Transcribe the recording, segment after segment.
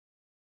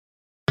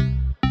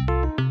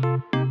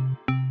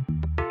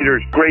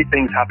there's great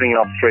things happening in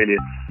Australia.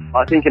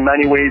 I think in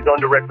many ways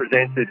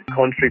underrepresented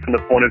country from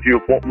the point of view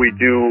of what we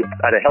do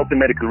at a health and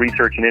medical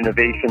research and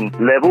innovation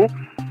level.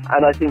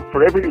 And I think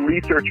for every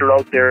researcher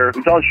out there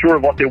who's unsure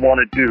of what they want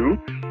to do,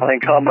 I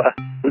think I'm a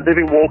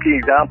living, walking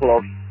example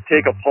of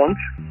take a punt,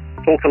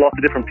 talk to lots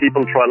of different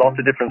people, try lots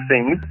of different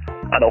things,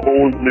 and a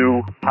whole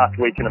new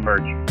pathway can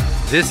emerge.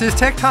 This is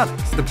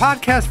Tonics, the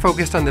podcast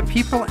focused on the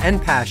people and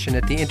passion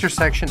at the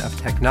intersection of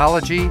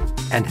technology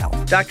and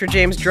health. Dr.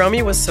 James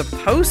Dromey was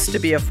supposed to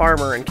be a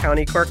farmer in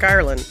County Cork,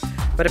 Ireland,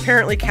 but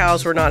apparently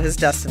cows were not his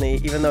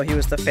destiny, even though he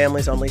was the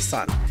family's only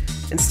son.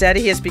 Instead,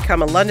 he has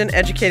become a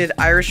London-educated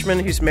Irishman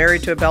who's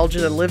married to a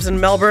Belgian and lives in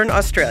Melbourne,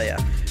 Australia,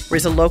 where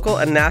he's a local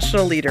and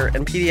national leader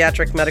in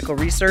pediatric medical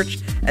research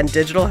and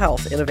digital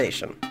health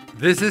innovation.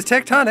 This is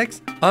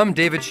Tonics. I'm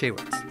David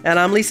Shaywitz. And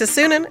I'm Lisa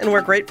Sunan, and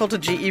we're grateful to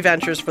GE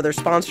Ventures for their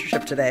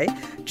sponsorship today.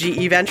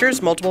 GE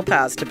Ventures, multiple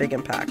paths to big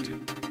impact.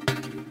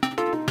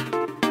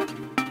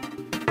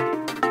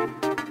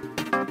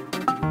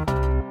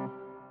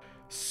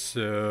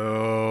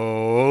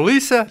 So,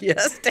 Lisa.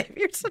 Yes, Dave,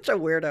 you're such a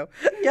weirdo.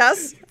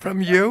 Yes. From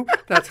you,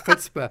 that's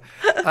chutzpah.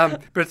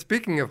 But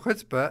speaking of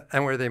chutzpah,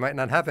 and where they might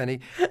not have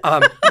any,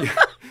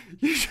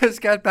 you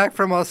just got back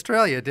from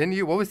Australia, didn't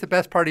you? What was the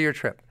best part of your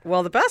trip?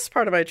 Well, the best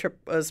part of my trip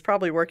was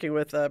probably working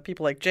with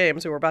people like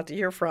James, who we're about to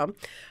hear from.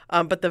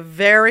 But the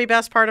very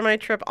best part of my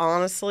trip,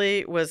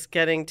 honestly, was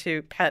getting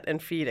to pet and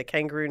feed a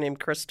kangaroo named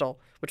Crystal,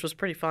 which was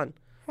pretty fun.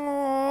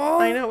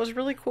 Aww. I know, it was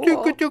really cool. You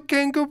could do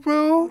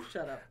kangaroo.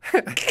 Shut up.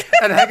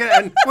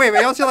 and wait,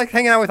 you also like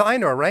hanging out with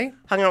Einor, right?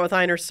 Hung out with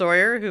Einar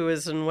Sawyer, who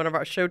is in one of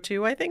our show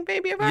 2, I think,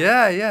 maybe of ours.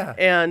 Yeah.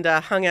 And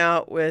hung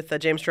out with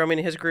James Dromey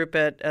and his group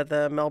at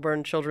the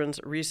Melbourne Children's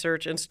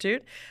Research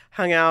Institute.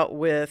 Hung out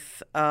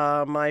with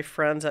my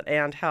friends at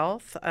And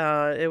Health.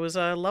 It was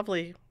a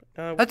lovely.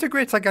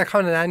 It's like a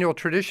kind of an annual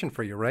tradition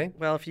for you, right?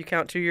 Well, if you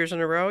count 2 years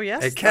in a row,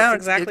 yes, it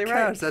counts. That's exactly it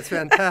right. Counts. That's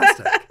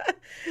fantastic.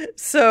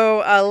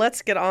 So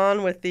let's get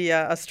on with the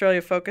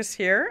Australia focus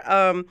here.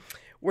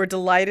 We're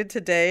delighted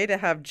today to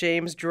have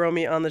James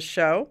Dromey on the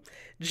show.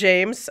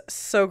 James,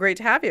 so great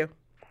to have you.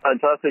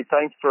 Fantastic.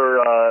 Thanks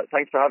for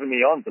having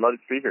me on. Delighted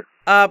to be here.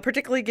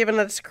 Particularly given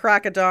that it's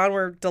crack of dawn,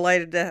 we're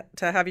delighted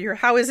to have you here.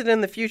 How is it in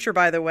the future,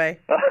 by the way?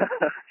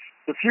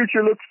 The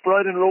future looks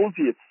bright and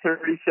rosy. It's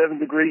 37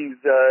 degrees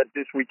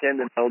this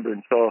weekend in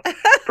Melbourne, so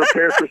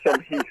prepare for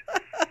some heat.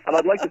 And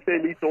I'd like to say,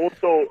 Lisa,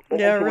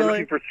 we're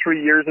looking for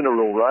 3 years in a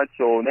row, right?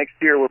 So next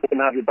year we're going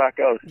to have you back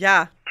out.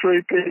 Yeah.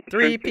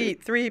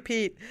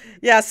 Three-peat.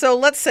 Yeah, so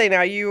let's say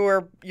now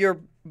you're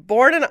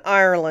born in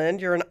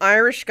Ireland. You're an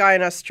Irish guy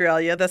in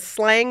Australia. The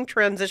slang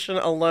transition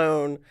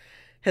alone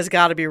has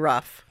got to be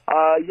rough.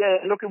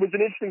 Look, it was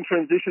an interesting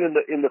transition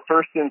in the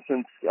first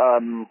instance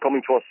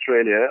coming to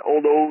Australia,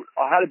 although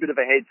I had a bit of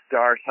a head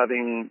start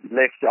having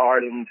left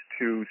Ireland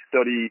to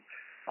study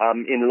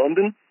in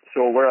London.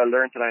 So where I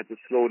learned that I had to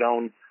slow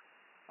down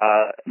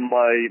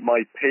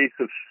my pace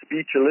of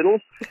speech a little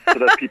so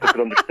that people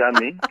could understand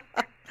me.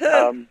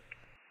 And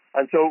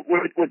so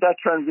with that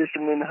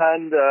transition in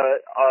hand,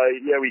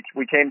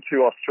 we came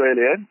to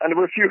Australia, and there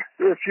were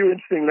a few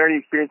interesting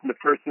learning experiences in the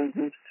first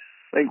instance.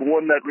 I think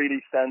one that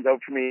really stands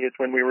out for me is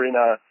when we were in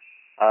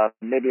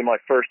maybe my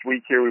first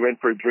week here, we went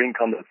for a drink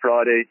on the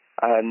Friday,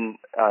 and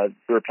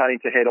we were planning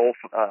to head off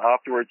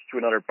afterwards to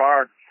another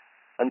bar.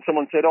 And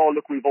someone said, "Oh,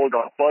 look, we've all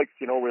got bikes,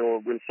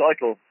 we'll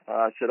cycle."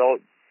 I said, "Oh,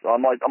 I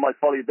might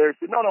follow you there." He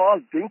said, "No,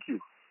 I'll drink you."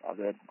 I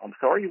said, "I'm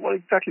sorry, what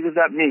exactly does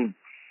that mean?"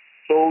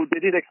 So they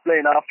did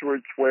explain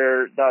afterwards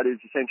where that is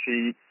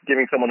essentially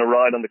giving someone a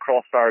ride on the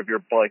crossbar of your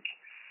bike,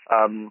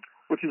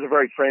 which is a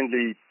very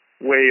friendly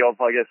way of,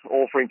 I guess,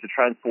 offering to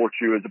transport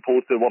you, as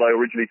opposed to what I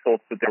originally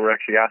thought that they were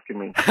actually asking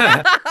me.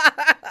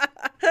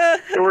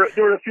 There were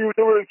a few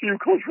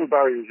cultural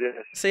barriers,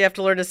 yes. So you have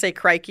to learn to say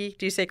crikey.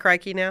 Do you say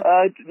crikey now?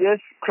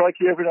 Yes,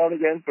 crikey every now and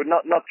again, but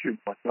not too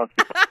much.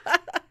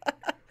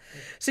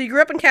 So you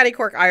grew up in County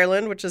Cork,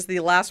 Ireland, which is the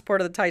last port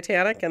of the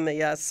Titanic and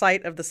the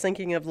site of the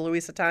sinking of the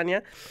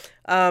Lusitania.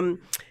 Australia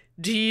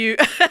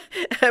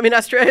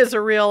is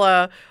a real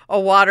a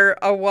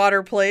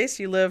water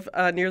place. You live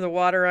near the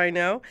water, I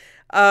know.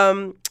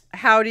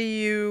 How do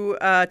you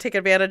take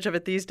advantage of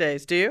it these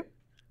days? Do you?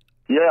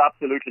 Yeah,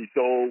 absolutely.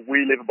 So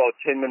we live about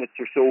 10 minutes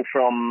or so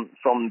from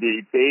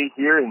the bay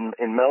here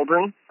in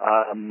Melbourne.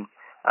 And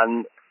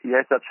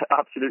yes, that's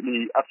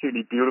absolutely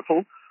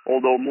beautiful.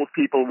 Although most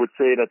people would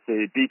say that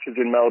the beaches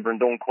in Melbourne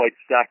don't quite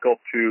stack up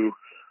to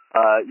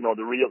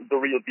the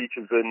real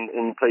beaches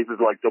in places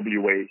like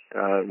WA,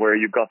 where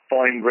you've got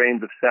fine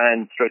grains of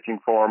sand stretching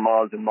for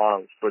miles and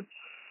miles. But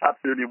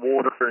absolutely,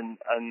 water and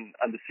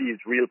the sea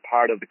is a real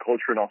part of the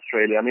culture in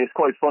Australia. I mean, it's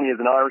quite funny as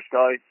an Irish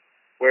guy,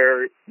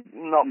 where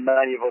not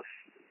many of us,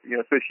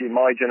 especially in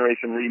my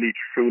generation, really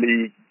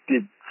truly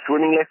did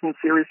swimming lessons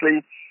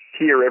seriously.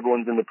 Here,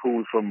 everyone's in the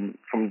pool from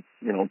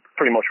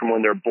pretty much from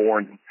when they're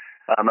born,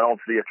 and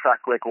obviously a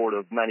track record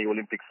of many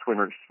Olympic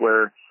swimmers.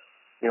 Where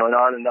in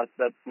Ireland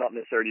that's not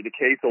necessarily the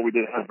case. So we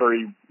did have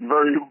very,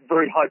 very,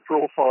 very high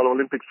profile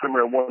Olympic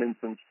swimmer in one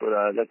instance, but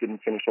that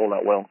didn't finish all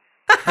that well.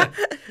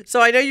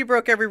 So I know you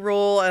broke every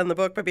rule in the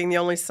book by being the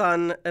only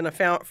son in a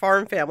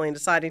farm family and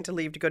deciding to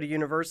leave to go to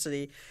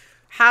university.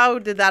 How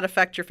did that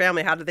affect your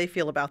family? How did they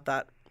feel about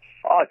that?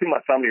 I think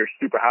my family are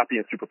super happy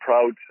and super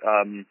proud.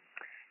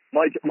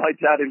 My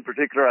dad in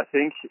particular, I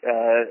think,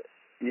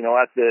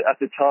 at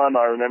the time,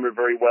 I remember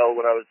very well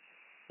when I was,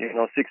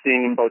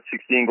 16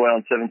 going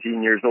on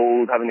 17 years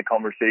old, having a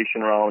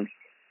conversation around,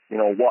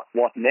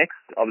 what next.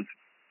 I was,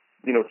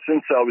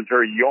 since I was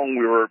very young,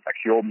 we were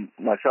actually all,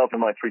 myself and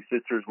my three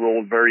sisters were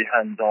all very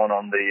hands-on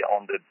on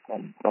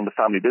the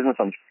family business,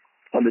 on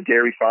the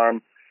dairy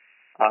farm.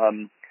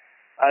 And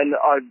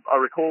I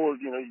recall,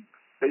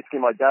 basically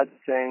my dad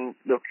saying,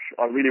 look,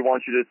 I really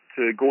want you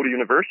to go to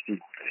university,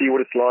 see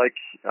what it's like.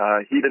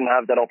 He didn't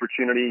have that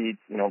opportunity.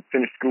 He,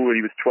 finished school when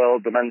he was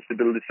 12, but managed to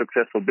build a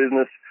successful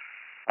business.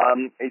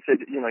 He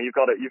said, you've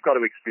got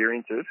to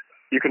experience it.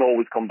 You can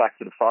always come back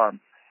to the farm.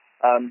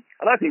 And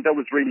I think that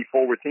was really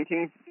forward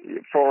thinking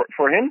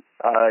for him.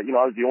 I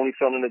was the only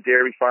son in a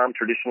dairy farm.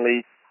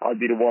 Traditionally, I'd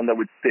be the one that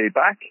would stay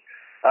back.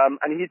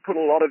 And he'd put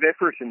a lot of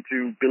effort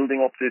into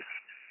building up this,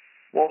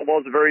 what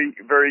was a very,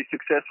 very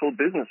successful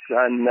business.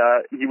 And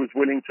he was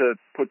willing to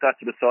put that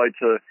to the side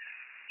to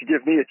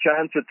give me a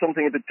chance at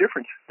something a bit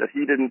different that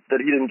he didn't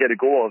get a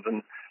go of.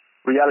 And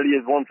reality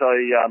is once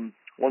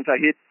I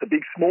hit the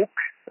big smoke,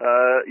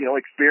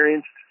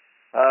 experienced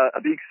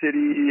a big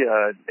city,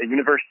 a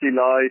university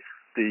life,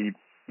 the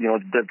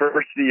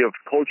diversity of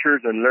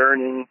cultures and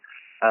learning,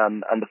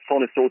 and the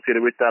fun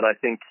associated with that, I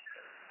think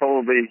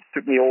probably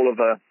took me all of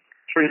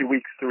 3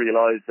 weeks to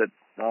realize that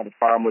the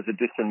farm was a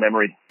distant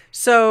memory.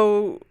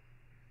 So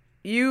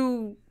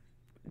you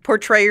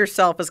portray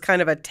yourself as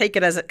kind of a take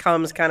it as it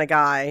comes kind of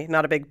guy,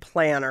 not a big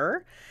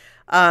planner.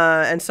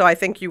 And so I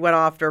think you went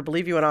off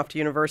to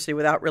university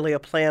without really a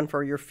plan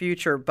for your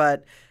future,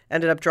 but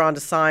ended up drawn to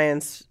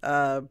science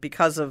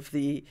because of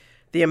the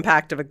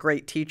impact of a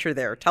great teacher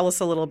there. Tell us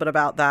a little bit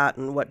about that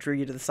and what drew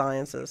you to the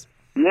sciences.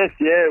 Yes,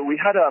 we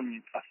had a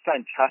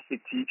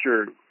fantastic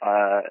teacher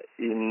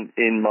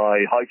in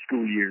my high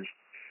school years.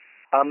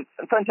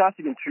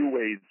 Fantastic in two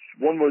ways.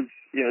 One was,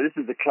 this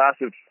is a class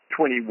of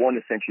 21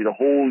 essentially. The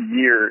whole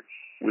year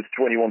was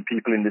 21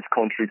 people in this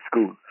country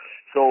school.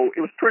 So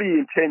it was pretty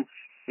intense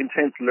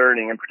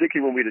learning, and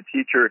particularly when we had a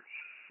teacher,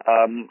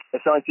 a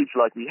science teacher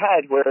like we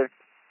had, where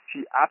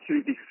she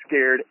absolutely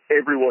scared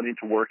everyone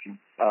into working.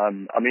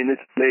 This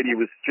lady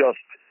was just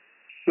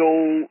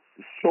so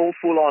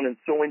full on and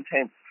so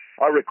intense.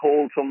 I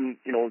recall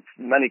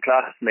many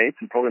classmates,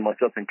 and probably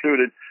myself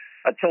included,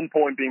 at some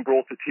point being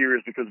brought to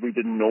tears because we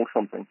didn't know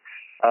something.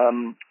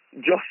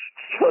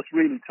 Just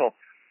really tough.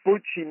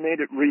 But she made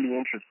it really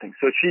interesting.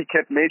 So she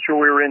made sure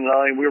we were in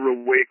line, we were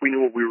awake, we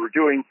knew what we were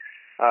doing,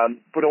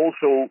 but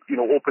also,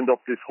 opened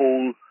up this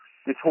whole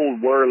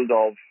world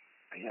of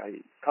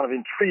kind of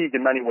intrigue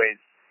in many ways.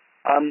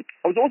 I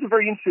was also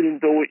very interested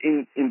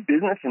in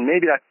business, and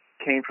maybe that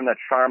came from that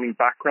farming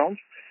background,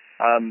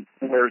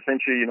 where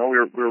essentially, we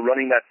were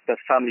running that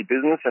family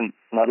business, and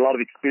I had a lot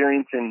of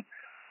experience in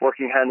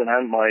working hand in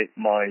hand with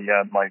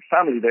my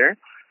family there.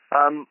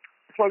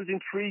 So I was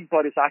intrigued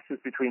by this axis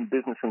between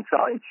business and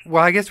science.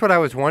 Well, I guess what I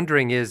was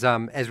wondering is,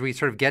 as we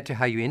sort of get to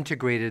how you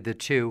integrated the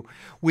two,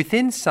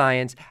 within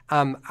science,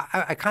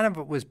 I kind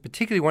of was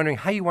particularly wondering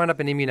how you wound up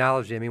in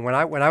immunology. I mean, when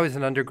I was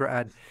an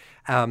undergrad,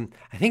 I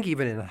think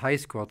even in high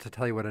school, to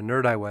tell you what a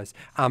nerd I was,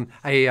 but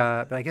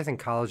I guess in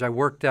college I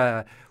worked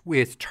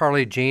with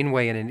Charlie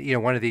Janeway,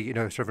 and one of the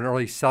sort of an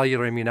early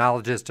cellular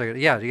immunologist.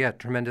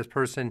 Tremendous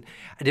person.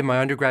 I did my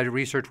undergraduate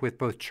research with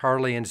both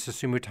Charlie and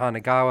Susumu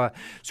Tanagawa,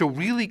 so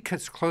really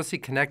closely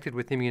connected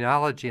with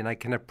immunology, and I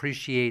can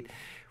appreciate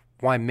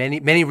why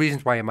many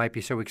reasons why it might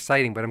be so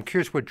exciting. But I'm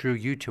curious what drew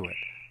you to it.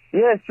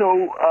 Yeah,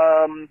 so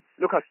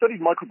look, I studied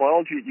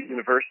microbiology at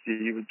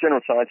university. It was general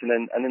science, and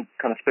then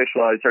kind of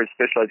specialized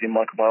in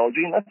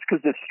microbiology, and that's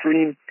because the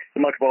stream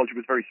in microbiology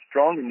was very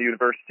strong in the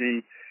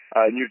University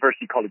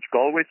College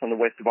Galway, on the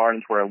west of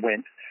Ireland, where I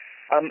went.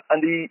 And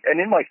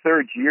in my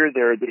third year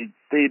there, they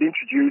had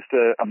introduced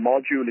a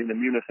module in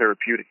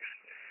immunotherapeutics,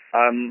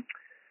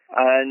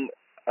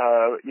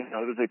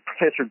 there was a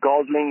Professor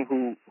Gosling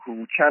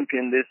who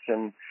championed this,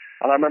 and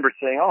I remember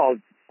saying,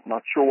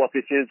 not sure what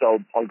this is.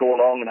 I'll go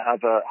along and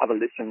have a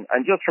listen.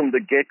 And just from the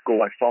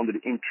get-go, I found it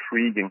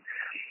intriguing.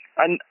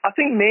 And I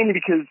think mainly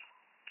because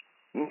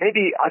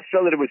maybe I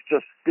felt that it was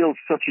just still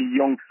such a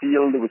young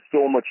field. There was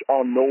so much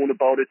unknown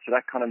about it, so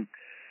that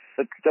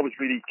was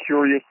really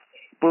curious.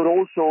 But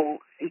also,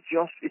 it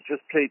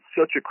just played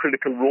such a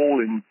critical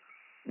role in,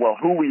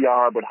 who we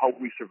are, but how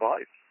we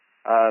survive.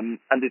 And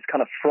this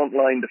kind of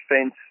frontline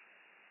defense,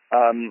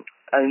 and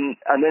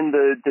then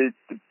the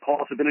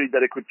possibility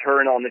that it could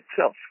turn on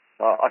itself.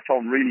 I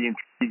found really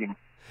intriguing.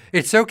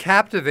 It's so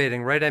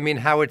captivating, right? I mean,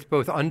 how it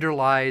both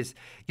underlies,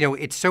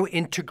 it's so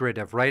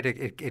integrative, right?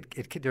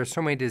 There's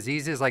so many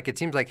diseases. Like, it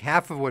seems like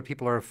half of what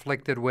people are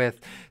afflicted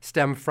with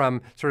stem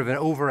from sort of an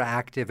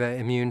overactive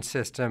immune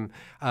system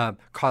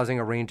causing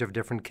a range of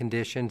different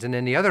conditions. And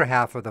then the other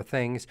half of the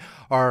things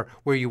are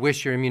where you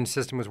wish your immune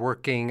system was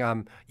working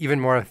even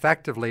more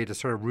effectively to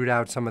sort of root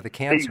out some of the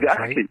cancers,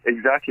 right?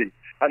 Exactly.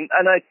 And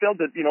I felt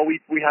that,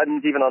 we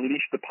hadn't even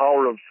unleashed the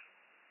power of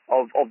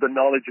the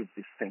knowledge of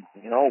this thing.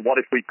 What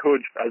if we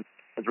could, as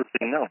we're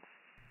saying now?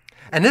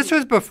 And this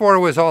was before it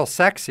was all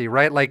sexy,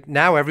 right? Like,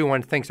 now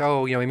everyone thinks,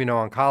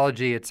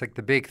 immuno-oncology, it's like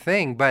the big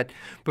thing. But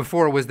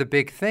before it was the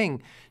big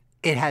thing,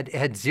 it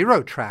had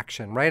zero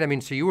traction, right? I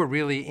mean, so you were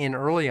really in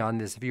early on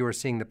this if you were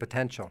seeing the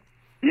potential.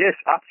 Yes,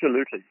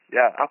 absolutely.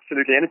 Yeah,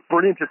 absolutely. And it's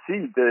brilliant to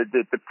see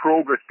the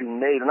progress being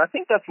made. And I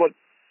think that's what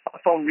I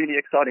found really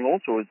exciting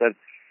also, is that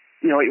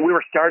we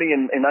were starting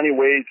in many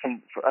ways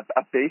from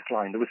a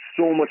baseline. There was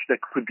so much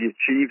that could be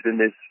achieved in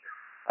this,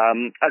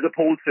 as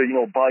opposed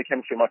to,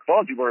 biochemistry and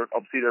microbiology, where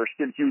obviously there are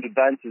still huge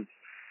advances,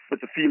 but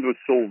the field was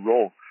so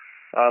raw.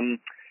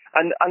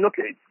 And look,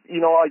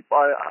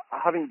 I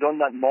having done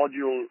that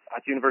module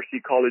at University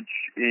College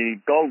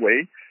in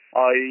Galway,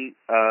 I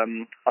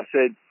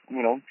said,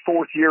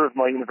 fourth year of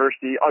my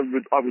university, I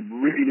would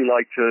really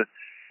like to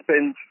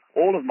spend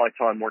all of my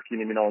time working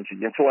in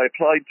immunology. And so I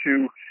applied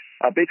to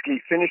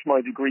basically finish my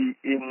degree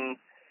in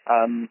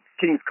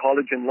King's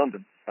College in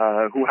London,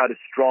 who had a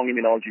strong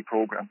immunology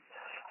program.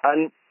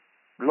 And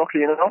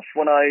luckily enough,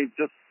 when I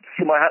just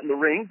threw my hat in the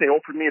ring, they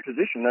offered me a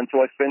position. And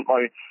so I spent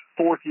my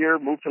fourth year,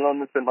 moved to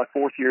London, spent my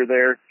fourth year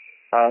there,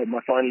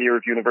 my final year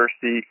of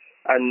university,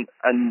 and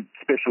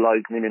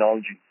specialized in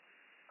immunology.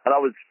 And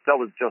that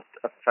was just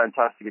a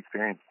fantastic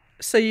experience.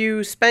 So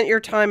you spent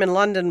your time in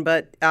London,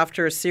 but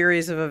after a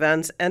series of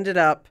events, ended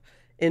up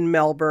in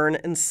Melbourne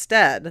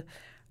instead.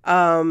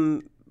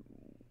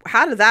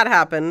 How did that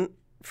happen,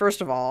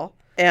 first of all,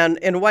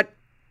 and what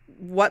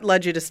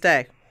led you to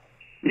stay?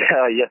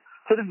 Yeah.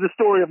 So this is the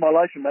story of my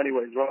life in many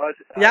ways, right?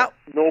 Yeah.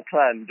 No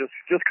plan,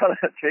 just kind of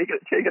take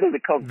it as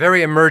it comes.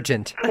 Very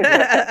emergent.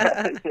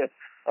 Yeah.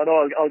 I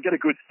know I'll get a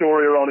good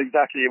story around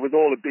exactly. It was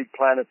all a big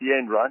plan at the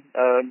end, right?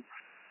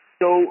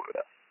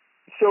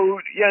 So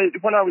yeah,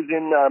 when I was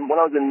in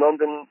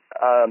London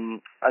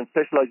and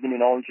specialized in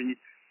immunology,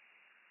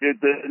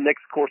 the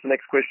next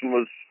question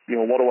was,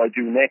 what do I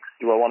do next?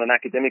 Do I want an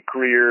academic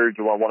career?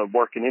 Do I want to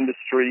work in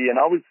industry? And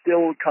I was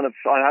still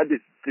I had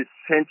this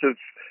sense of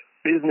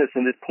business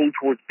and this pull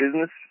towards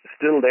business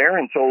still there.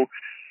 And so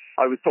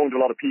I was talking to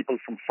a lot of people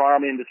from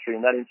pharma industry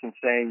in that instance,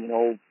 saying,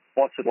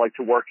 what's it like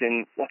to work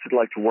in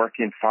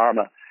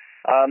pharma?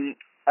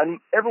 And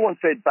everyone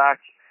said back,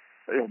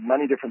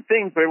 many different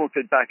things, but everyone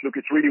said back, look,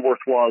 it's really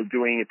worthwhile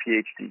doing a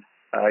PhD.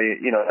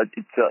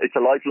 It's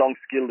a lifelong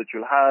skill that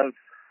you'll have.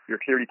 You're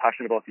clearly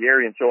passionate about the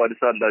area. And so I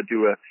decided I'd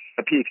do a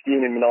PhD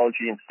in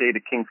immunology and stayed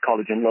at King's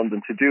College in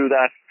London to do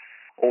that.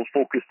 All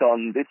focused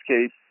on, in this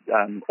case,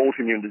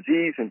 autoimmune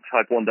disease and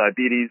type 1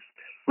 diabetes,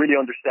 really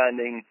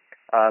understanding,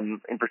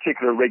 in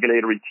particular,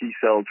 regulatory T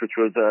cells, which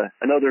was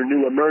another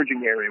new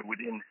emerging area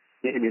within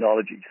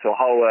immunology. So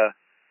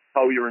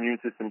how your immune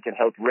system can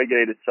help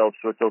regulate itself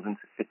so it doesn't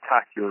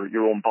attack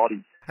your own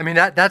body. I mean,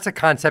 that's a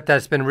concept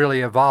that's been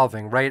really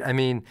evolving, right? I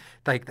mean,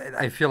 like,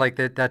 I feel like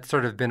that's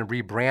sort of been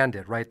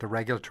rebranded, right? The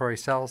regulatory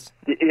cells.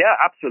 Yeah,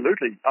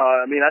 absolutely.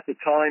 I mean, at the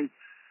time,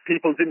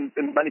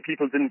 many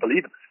people didn't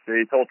believe it.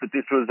 They thought that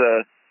this was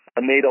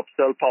a made-up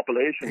cell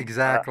population.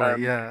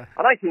 Exactly. Yeah.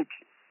 And I think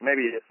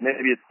maybe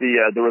it's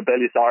the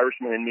rebellious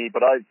Irishman in me,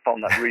 but I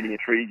found that really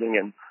intriguing.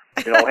 And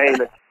hey,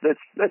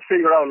 let's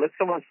figure out. Let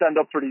someone stand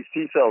up for these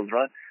T cells,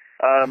 right?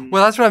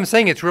 Well, that's what I'm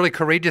saying. It's really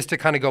courageous to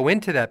kind of go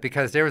into that,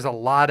 because there was a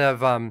lot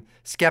of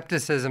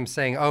skepticism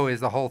saying, "Oh, is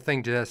the whole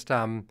thing just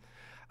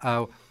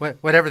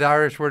whatever the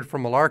Irish word for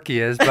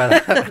malarkey is?"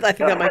 But I think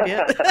that might be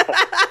it.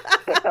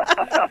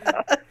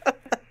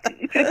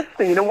 It's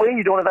interesting. In a way,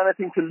 you don't have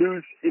anything to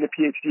lose in a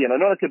PhD, and I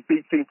know that's a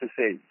big thing to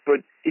say,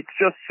 but it's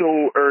just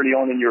so early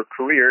on in your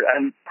career,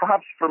 and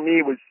perhaps for me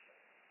it was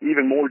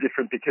even more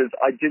different because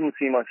I didn't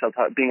see myself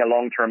being a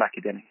long-term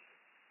academic,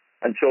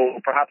 and so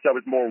perhaps I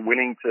was more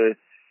willing to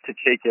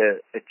take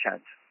a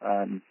chance.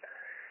 And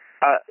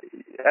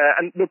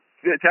look,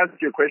 to answer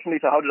your question,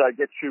 Lisa, how did I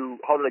get to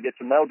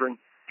Melbourne?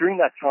 During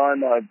that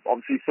time, I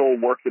obviously saw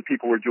work that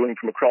people were doing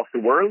from across the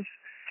world.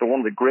 So one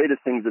of the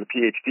greatest things of the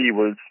PhD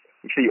was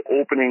actually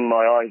opening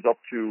my eyes up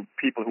to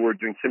people who were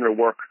doing similar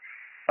work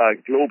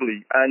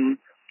globally. And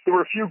there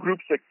were a few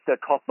groups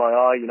that caught my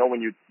eye.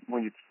 When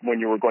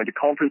you were going to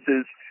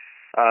conferences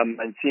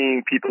and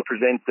seeing people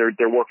present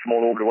their work from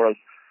all over the world.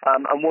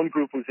 And one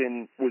group was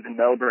in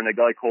Melbourne, a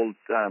guy called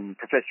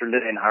Professor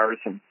Len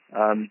Harrison.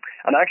 And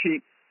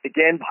actually,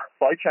 again,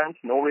 by chance,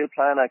 no real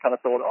plan, I kind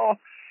of thought,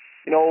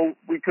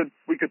 we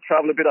could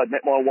travel a bit. I'd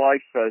met my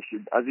wife. As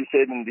he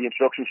said in the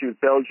introduction, she was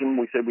Belgian.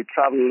 We said we'd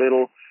travel a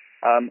little.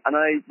 And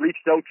I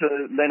reached out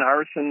to Len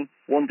Harrison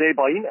one day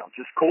by email,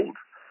 just cold.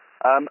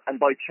 And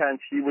by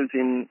chance, he was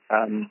in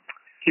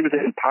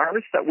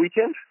Paris that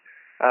weekend,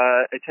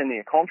 attending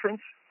a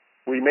conference.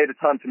 we made a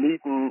time to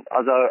meet, and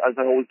as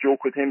I always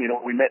joke with him,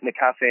 we met in a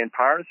cafe in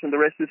Paris, and the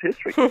rest is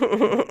history.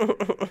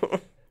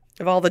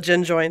 Of all the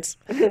gin joints.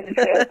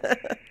 Yeah.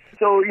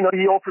 So,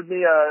 he offered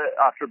me,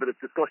 after a bit of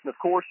discussion, of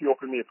course, he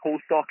offered me a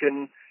postdoc,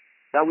 and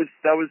that was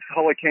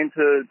how I came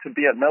to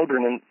be at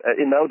Melbourne, and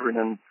in Melbourne,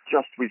 and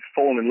just we've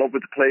fallen in love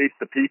with the place,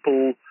 the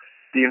people,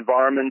 the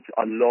environment.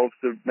 I love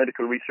the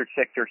medical research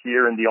sector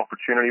here and the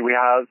opportunity we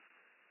have,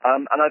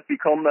 and I've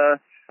become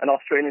an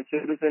Australian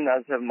citizen,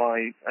 as has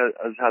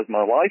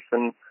my wife,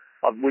 and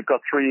we've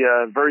got 3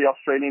 very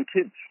Australian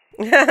kids.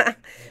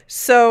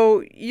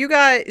 So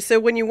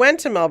when you went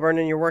to Melbourne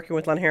and you're working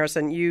with Len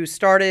Harrison, you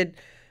started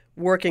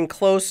working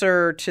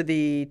closer to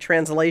the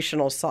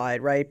translational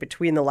side, right,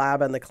 between the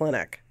lab and the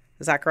clinic.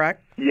 Is that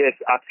correct? Yes,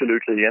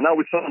 absolutely. And that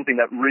was something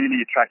that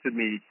really attracted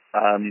me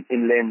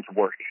in Len's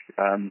work.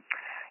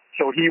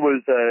 So he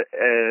was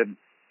a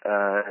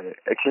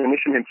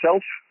clinician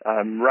himself,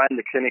 ran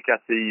the clinic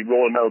at the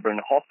Royal Melbourne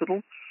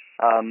Hospital,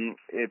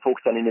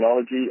 focused on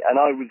immunology, and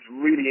I was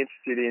really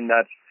interested in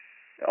that.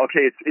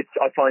 Okay,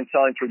 I find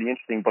science really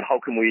interesting, but how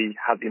can we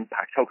have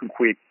impact? How can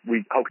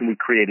we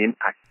create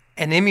impact?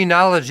 And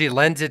immunology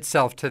lends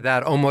itself to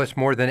that almost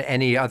more than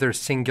any other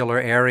singular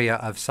area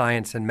of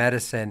science and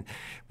medicine,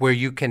 where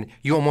you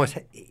almost,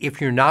 if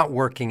you're not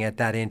working at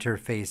that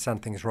interface,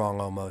 something's wrong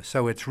almost.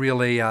 So it's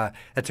really,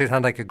 it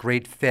sounds like a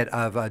great fit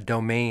of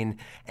domain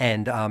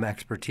and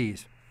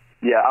expertise.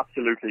 Yeah,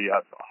 absolutely.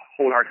 I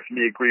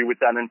wholeheartedly agree with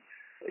that. And,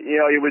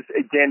 it was,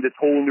 again, this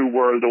whole new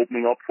world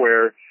opening up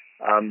where,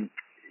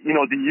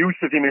 the use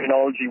of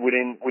immunology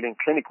within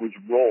clinic was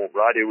raw,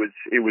 right? It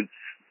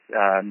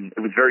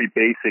was very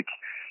basic.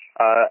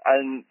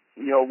 And,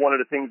 one of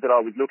the things that I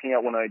was looking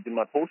at when I did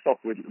my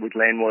postdoc with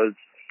Len was,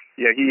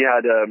 he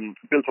had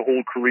built a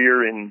whole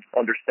career in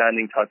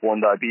understanding type 1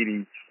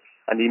 diabetes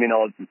and the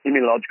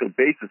immunological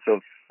basis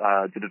of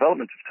the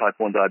development of type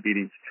 1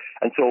 diabetes.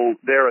 And so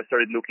there I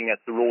started looking at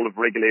the role of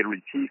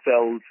regulatory T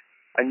cells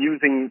and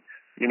using,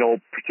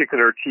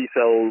 particular T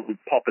cell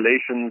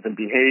populations and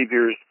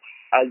behaviors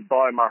as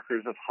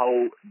biomarkers of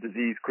how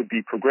disease could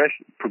be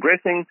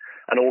progressing,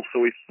 and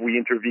also if we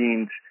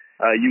intervened,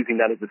 using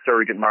that as a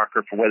surrogate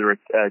marker for whether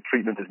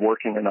treatment is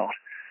working or not.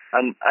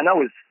 And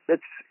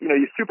that's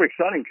you're super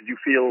exciting because you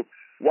feel,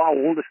 wow,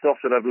 all the stuff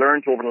that I've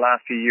learned over the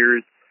last few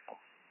years,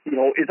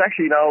 is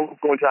actually now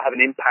going to have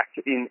an impact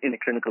in a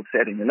clinical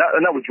setting, and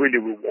that was really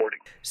rewarding.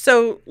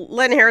 So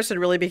Len Harrison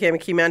really became a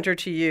key mentor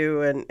to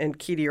you and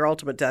key to your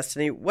ultimate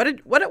destiny.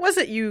 What was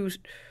it you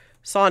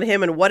saw in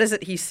him, and what is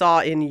it he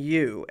saw in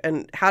you,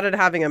 and how did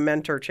having a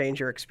mentor change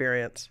your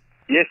experience?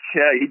 Yes,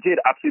 he did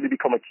absolutely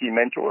become a key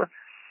mentor.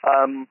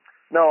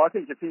 No, I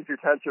think it's easier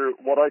to answer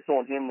what I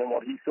saw in him than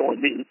what he saw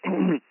in me.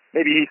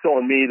 Maybe he saw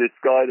in me this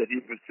guy that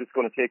he was just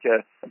going to take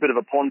a bit of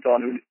a punt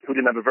on, who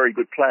didn't have a very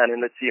good plan,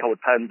 and let's see how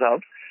it pans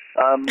out.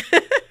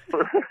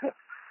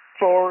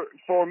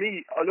 For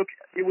me, look,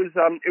 it was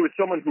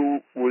someone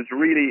who was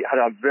really had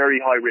a very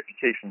high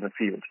reputation in the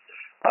field.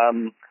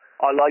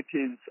 I liked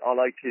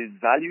his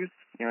values.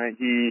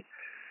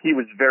 He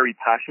was very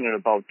passionate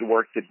about the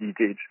work that he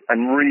did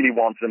and really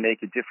wanted to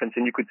make a difference.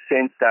 And you could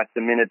sense that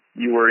the minute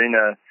you were in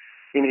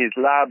his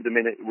lab, the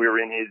minute we were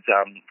in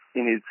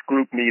his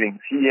group meetings,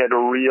 he had a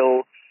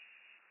real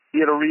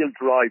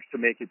drive to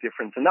make a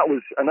difference. And that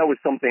was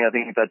something I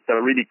think that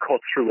really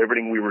cut through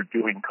everything we were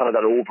doing, kind of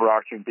that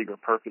overarching bigger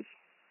purpose.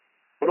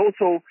 But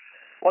also,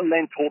 what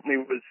Len taught me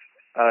was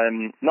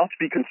not to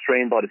be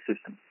constrained by the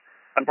system.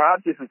 And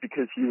perhaps this was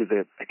because he was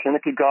a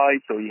clinical guy,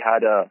 so he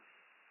had a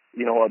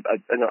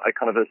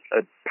kind of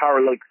a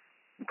parallel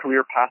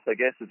career path, I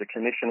guess, as a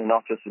clinician and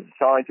not just as a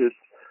scientist.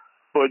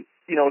 But,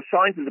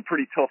 science is a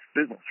pretty tough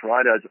business,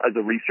 right, as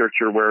a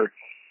researcher, where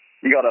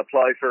you got to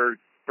apply for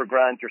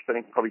grants. You're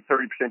spending probably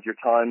 30% of your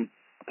time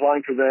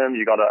applying for them.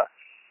 You got to,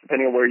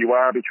 depending on where you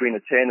are, between a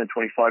 10 and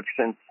 25%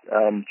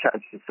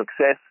 chance of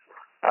success.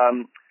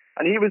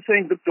 And he was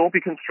saying, look, don't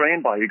be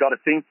constrained by it. You got to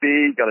think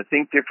big, got to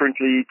think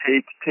differently,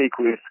 take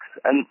risks.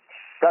 And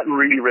that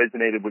really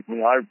resonated with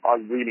me. I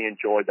really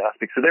enjoyed that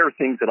aspect. So there are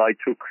things that I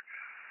took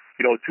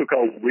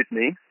out with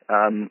me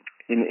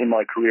in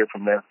my career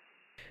from there.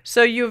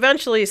 So you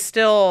eventually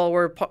still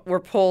were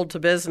pulled to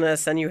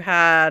business, and you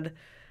had,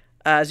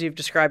 as you've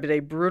described it, a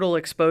brutal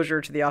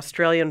exposure to the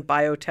Australian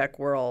biotech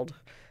world.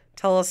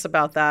 Tell us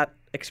about that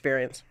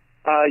experience.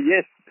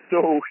 Yes.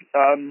 So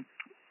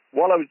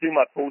while I was doing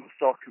my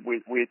postdoc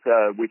with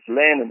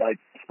Len, and I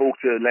spoke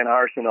to Len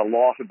Harrison a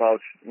lot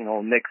about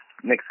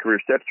next career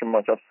steps for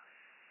myself,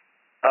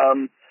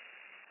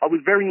 I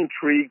was very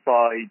intrigued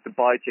by the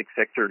biotech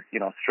sector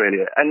in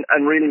Australia, and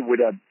really with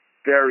a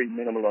very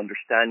minimal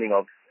understanding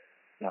of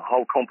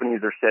how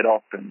companies are set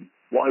up and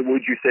why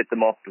would you set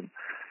them up.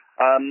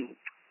 And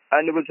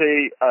there was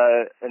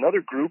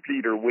another group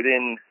leader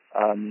within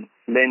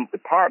Len's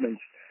department,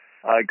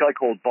 a guy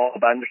called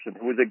Bob Anderson,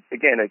 who was,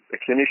 again, a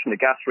clinician, a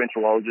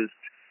gastroenterologist.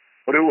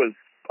 But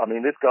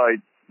this guy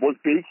was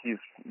big. He's,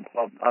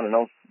 6'7",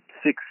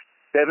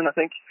 I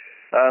think.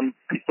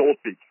 He thought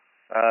big.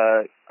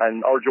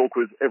 And our joke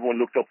was everyone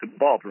looked up to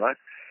Bob, right?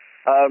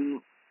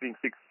 being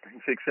six,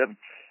 seven.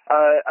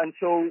 And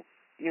so,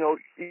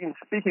 in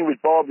speaking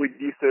with Bob, I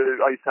used to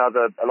have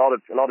a lot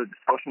of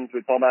discussions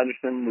with Bob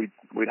Anderson.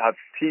 We'd have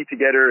tea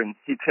together, and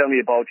he'd tell me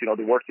about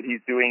the work that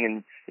he's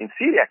doing in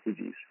celiac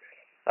disease,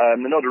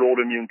 another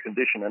autoimmune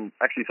condition, and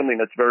actually something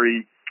that's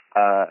very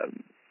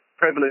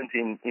prevalent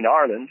in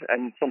Ireland,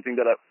 and something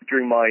that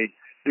during my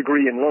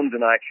degree in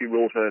London I actually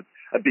wrote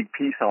a big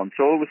piece on.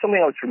 So it was something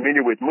I was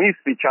familiar with. And we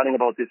used to be chatting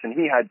about this, and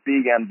he had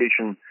big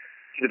ambition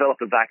to develop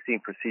a vaccine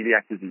for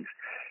celiac disease.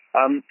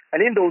 And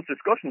in those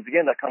discussions,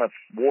 again, that kind of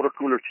water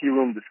cooler tea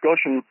room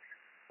discussion,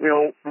 we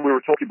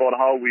were talking about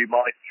how we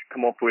might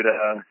come up with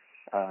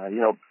how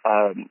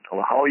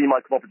he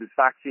might come up with this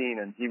vaccine,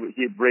 and he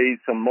had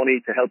raised some money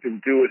to help him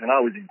do it, and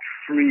I was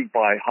intrigued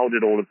by how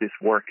did all of this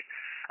work.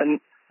 And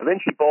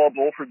eventually Bob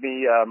offered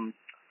me a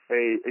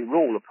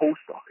role, a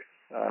postdoc,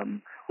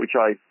 which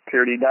I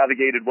clearly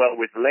navigated well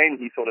with Len.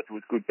 He saw that there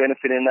was good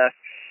benefit in that.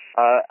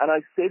 And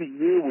I stayed a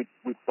year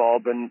with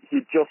Bob, and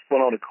he'd just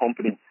spun out a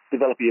company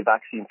developing a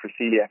vaccine for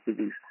celiac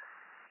disease.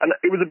 And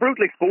it was a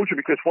brutal exposure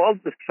because while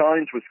the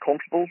science was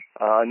comfortable,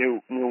 I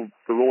knew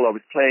the role I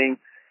was playing,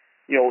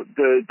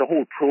 the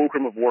whole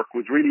program of work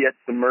was really at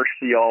the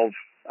mercy of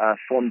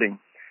funding.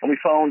 And we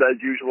found,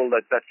 as usual,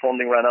 that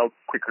funding ran out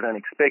quicker than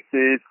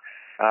expected.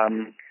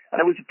 And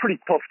it was a pretty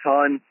tough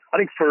time, I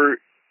think, for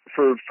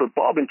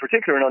Bob in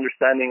particular, in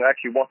understanding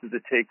actually what does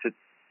it take to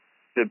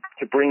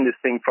bring this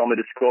thing from a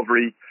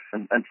discovery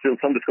and still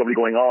some discovery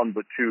going on,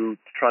 but to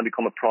try and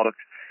become a product.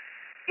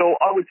 So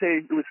I would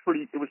say it was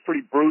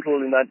pretty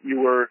brutal in that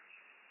you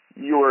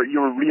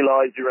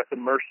realized you're at the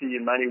mercy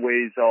in many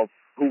ways of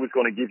who was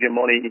going to give you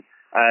money,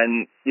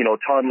 and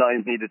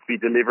timelines needed to be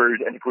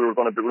delivered, and if we were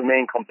going to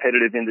remain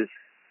competitive in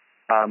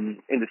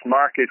this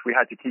market, we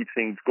had to keep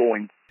things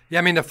going. Yeah,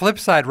 I mean, the flip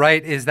side,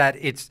 right, is that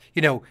it's,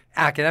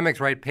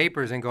 academics write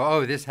papers and go,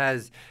 oh, this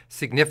has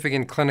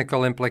significant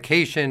clinical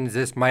implications.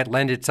 This might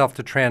lend itself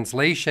to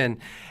translation.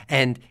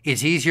 And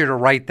it's easier to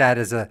write that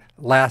as a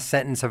last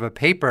sentence of a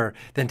paper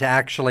than to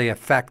actually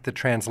affect the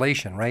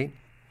translation, right?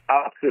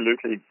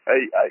 Absolutely.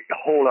 I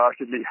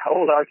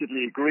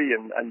wholeheartedly agree.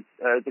 And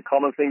the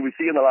common thing we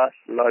see in the last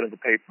line of the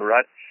paper,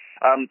 right?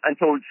 And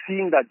so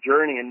seeing that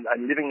journey and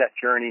living that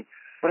journey,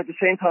 but at the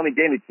same time,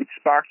 again, it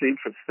sparked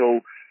interest.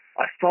 So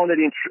I found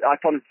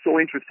it so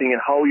interesting in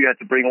how you had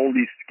to bring all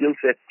these skill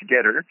sets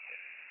together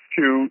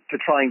to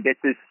try and get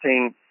this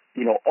thing,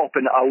 up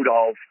and out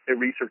of a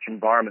research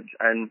environment.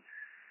 And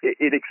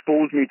it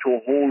exposed me to a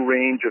whole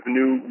range of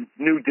new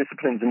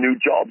disciplines and new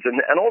jobs. And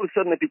all of a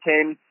sudden it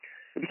became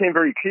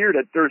very clear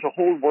that there's a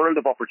whole world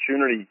of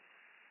opportunity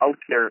out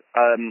there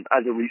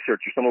as a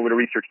researcher, someone with a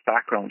research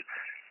background.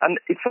 And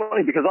it's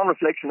funny because on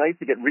reflection, I used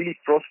to get really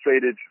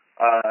frustrated,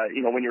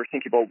 when you were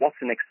thinking about what's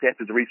the next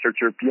step as a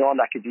researcher beyond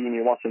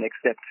academia, what's the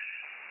next step?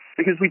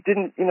 Because we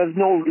didn't, there's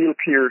no real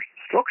clear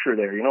structure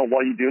there,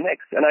 what do you do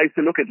next? And I used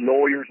to look at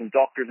lawyers and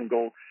doctors and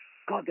go,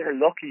 God, they're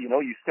lucky,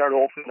 you start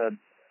off in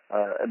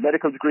a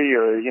medical degree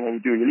or, you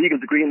do your legal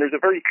degree, and there's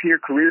a very clear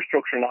career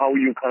structure in how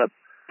you kind of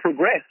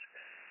progress.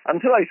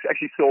 Until I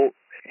actually saw,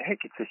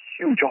 heck, it's a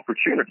huge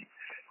opportunity.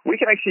 We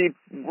can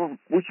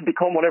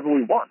become whatever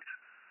we want.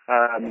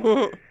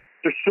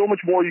 There's so much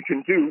more you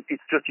can do.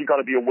 It's just you got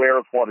to be aware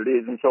of what it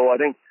is. And so I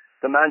think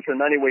the mantra in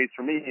many ways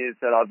for me is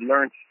that I've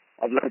learned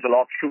a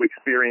lot through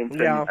experience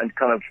and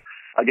kind of,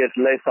 I guess,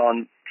 less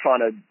on trying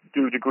to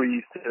do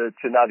degrees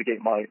to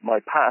navigate my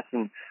path,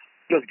 and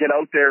just get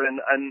out there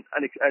and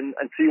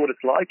see what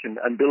it's like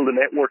and build a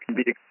network and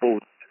be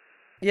exposed.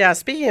 Yeah,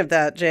 speaking of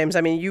that, James,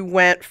 I mean, you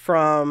went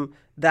from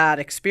that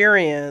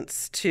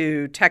experience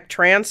to tech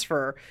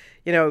transfer,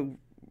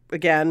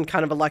 again,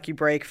 kind of a lucky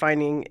break,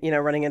 finding,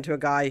 running into a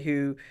guy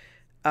who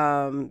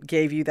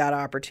gave you that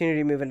opportunity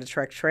to move into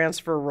tech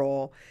transfer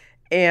role.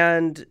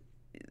 And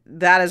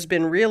that has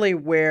been really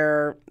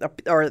where,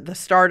 or the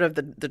start of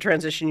the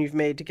transition you've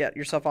made to get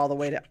yourself all the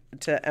way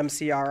to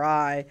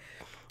MCRI.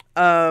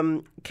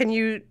 Can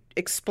you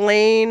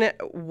explain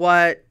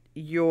what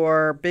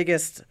your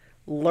biggest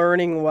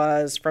learning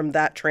was from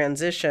that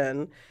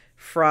transition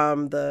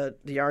from the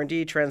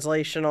R&D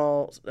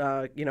translational,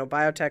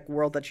 biotech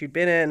world that you'd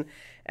been in,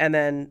 and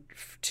then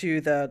to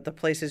the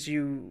places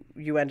you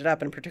ended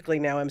up, and particularly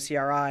now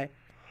MCRI?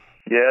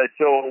 Yeah,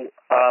 so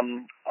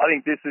I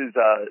think this is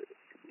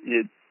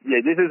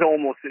this is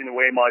almost in a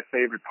way my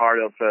favorite part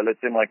of let's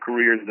say my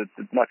career.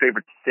 My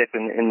favorite step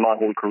in my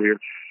whole career.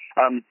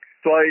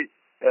 So I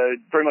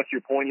very much to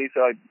your point, Lisa,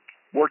 I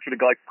worked with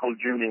a guy called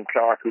Julian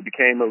Clark, who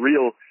became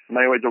in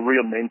many ways a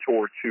real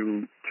mentor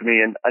to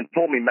me and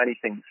taught me many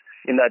things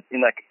in that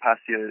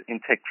capacity in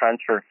tech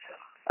transfer.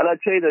 And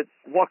I'd say that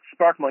what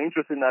sparked my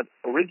interest in that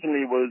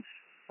originally was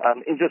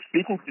in just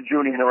speaking to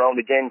Julian around,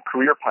 again,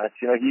 career paths.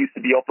 He used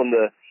to be up on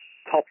the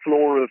top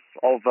floor of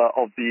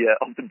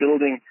the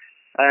building,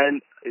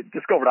 and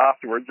discovered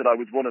afterwards that I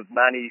was one of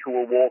many who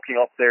were walking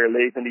up there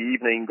late in the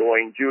evening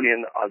going,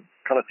 Julian, I'm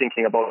kind of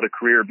thinking about a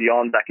career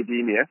beyond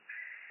academia,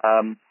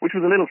 which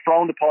was a little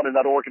frowned upon in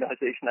that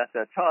organization at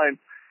that time.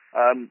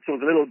 So it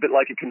was a little bit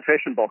like a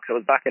confession box. I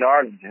was back in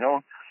Ireland,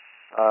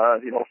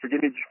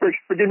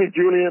 Forgive me,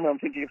 Julian. I'm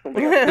thinking of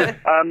something else.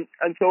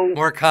 And so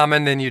more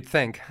common than you'd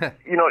think.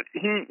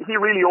 He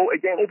really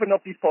again opened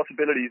up these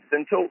possibilities.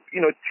 And so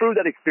through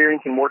that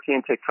experience in working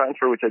in tech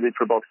transfer, which I did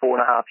for about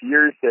 4.5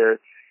 years there,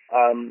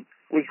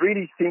 was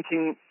really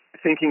thinking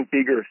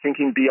bigger,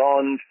 thinking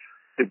beyond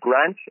the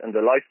grant and the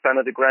lifespan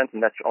of the grant,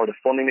 and or the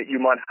funding that you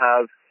might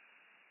have.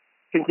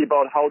 Thinking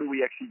about how do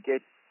we actually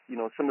get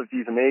some of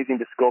these amazing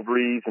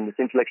discoveries and this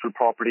intellectual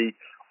property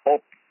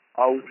up,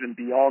 out and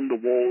beyond the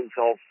walls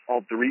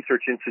of the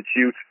research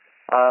institute,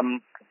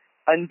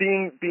 and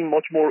being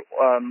much more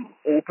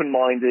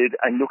open-minded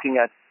and looking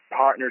at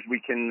partners we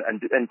can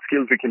and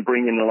skills we can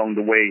bring in along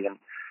the way,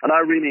 and I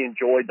really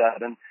enjoyed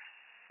that,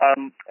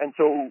 and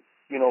so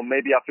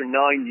maybe after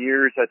 9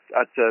 years at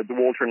the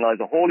Walter and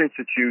Eliza Hall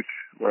Institute,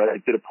 where I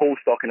did a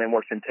postdoc and then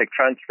worked in tech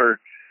transfer,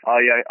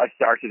 I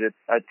started it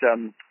at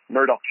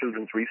Murdoch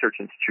Children's Research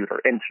Institute,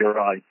 or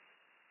MTRI,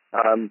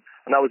 and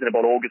that was in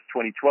about August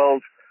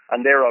 2012.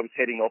 And there I was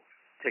heading up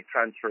tech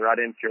transfer at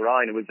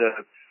MTRI, and it was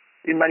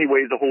in many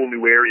ways a whole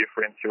new area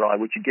for MTRI,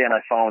 which again I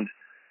found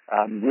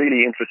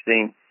really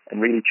interesting and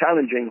really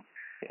challenging,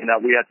 in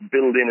that we had to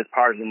build in as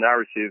part of the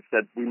narrative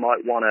that we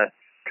might want to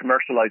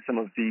commercialize some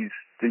of these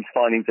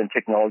findings and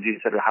technologies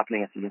that are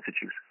happening at the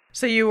institute.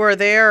 So you were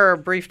there a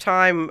brief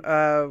time,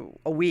 a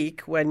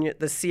week, when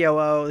the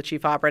COO, the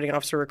Chief Operating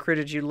Officer,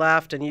 recruited you,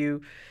 left, and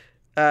you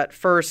at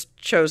first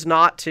chose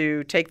not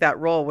to take that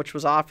role, which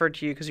was offered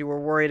to you because you were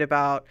worried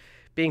about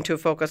being too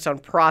focused on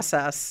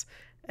process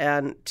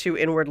and too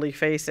inwardly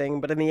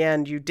facing. But in the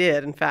end, you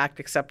did, in fact,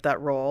 accept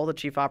that role, the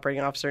Chief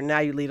Operating Officer. Now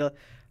you lead a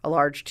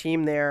large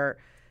team there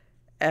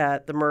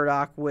at the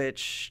Murdoch,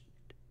 which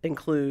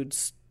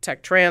includes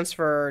tech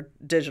transfer,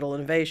 digital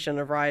innovation,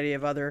 a variety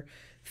of other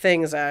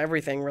things,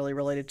 everything really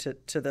related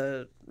to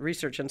the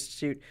Research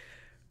Institute.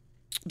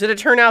 Did it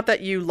turn out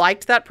that you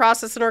liked that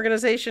process and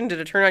organization?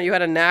 Did it turn out you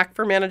had a knack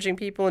for managing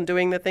people and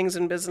doing the things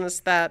in business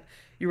that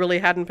you really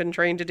hadn't been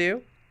trained to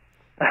do?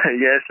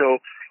 Yeah, so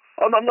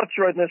I'm not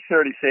sure I'd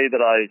necessarily say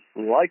that I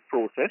like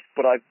process,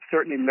 but I've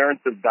certainly learned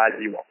the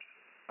value of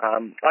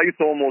it. I used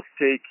to almost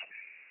take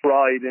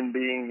pride in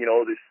being,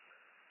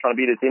 trying to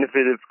be this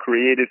innovative,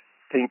 creative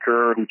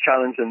thinker who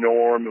challenged the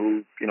norm,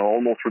 who,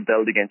 almost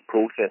rebelled against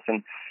process.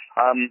 And,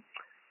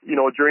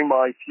 during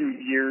my few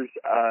years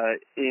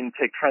in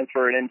tech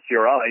transfer and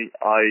MCRI,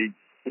 I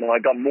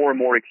got more and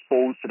more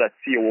exposed to that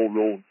COO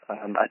role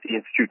at the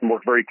institute, and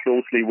worked very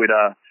closely with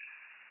a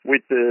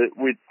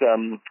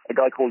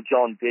guy called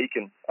John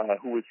Dakin,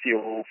 who was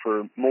COO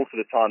for most of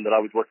the time that I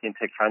was working in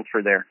tech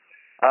transfer there.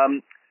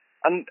 And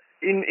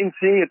in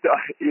seeing it,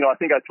 I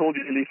think I told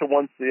you, Lisa,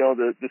 once,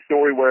 the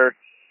story where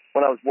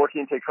when I was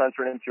working in tech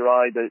transfer and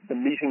MTRI, the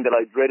meeting that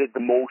I dreaded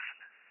the most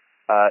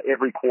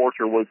every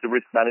quarter was the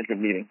risk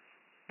management meeting,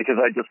 because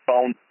I just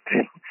found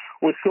it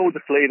was so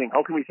deflating.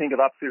 How can we think of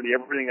absolutely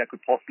everything that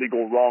could possibly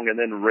go wrong and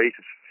then rate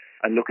it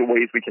and look at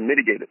ways we can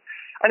mitigate it?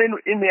 And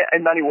in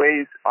many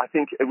ways, I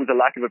think it was a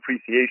lack of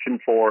appreciation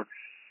for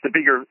the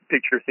bigger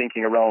picture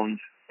thinking around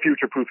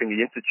future-proofing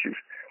the institute.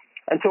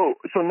 And so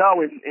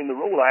now in the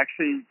role,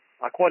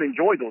 I quite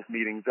enjoy those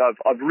meetings.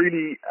 I've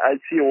really, as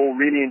CEO,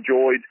 really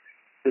enjoyed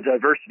the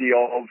diversity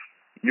of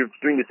you're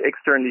doing this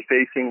externally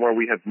facing, where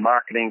we have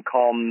marketing,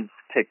 comms,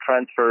 tech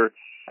transfer,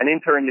 and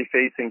internally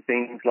facing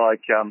things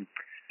like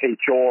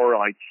HR,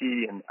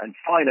 IT, and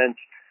finance,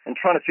 and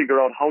trying to figure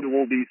out how do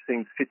all these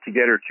things fit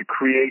together to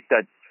create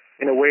that,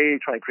 in a way,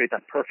 try and create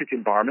that perfect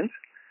environment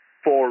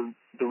for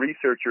the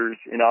researchers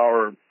in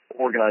our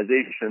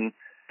organization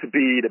to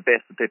be the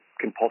best that they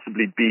can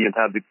possibly be and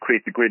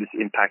create the greatest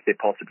impact they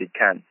possibly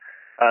can.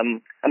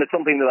 And it's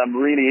something that I'm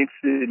really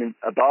interested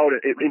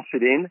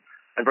in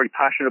and very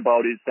passionate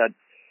about, is that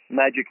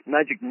magic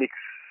mix,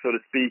 so to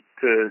speak,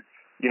 to,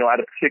 at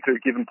a particular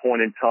given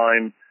point in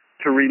time,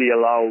 to really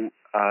allow,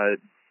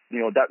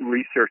 that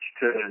research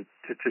to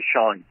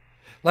shine.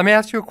 Let me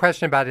ask you a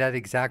question about that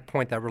exact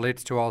point that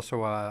relates to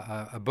also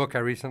a book I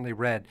recently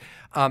read.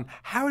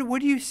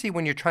 What do you see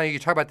when you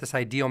talk about this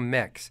ideal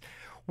mix?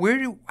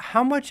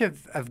 How much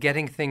of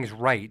getting things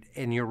right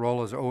in your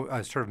role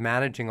as sort of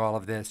managing all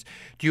of this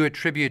do you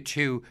attribute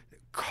to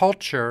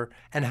culture,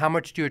 and how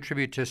much do you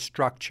attribute to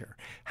structure?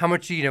 How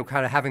much do you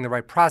kind of having the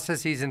right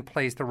processes in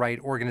place, the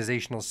right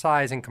organizational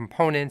size and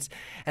components,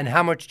 and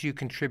how much do you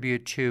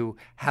contribute to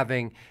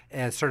having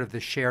sort of the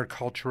shared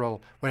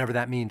cultural, whatever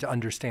that means,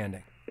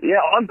 understanding?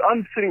 Yeah,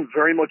 I'm sitting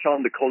very much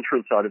on the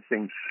cultural side of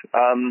things.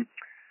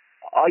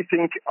 I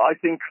think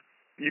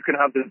you can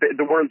have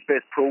the world's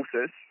best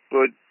process,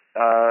 but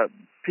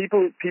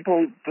people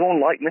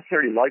don't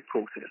necessarily like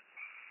process.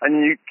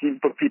 And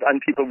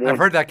people won't. I've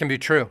heard that can be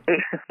true.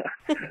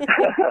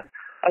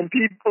 and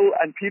people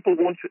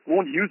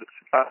won't use it.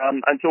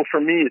 And so for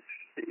me,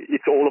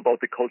 it's all about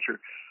the culture.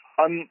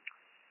 I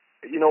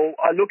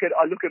look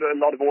at a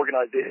lot of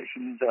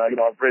organizations.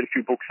 I've read a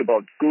few books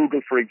about Google,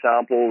 for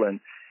example,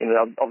 and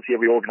obviously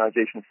every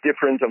organization is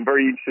different. I'm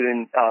very interested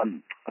in.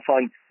 I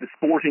find the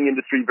sporting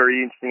industry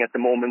very interesting at the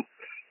moment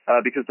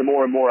because the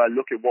more and more I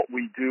look at what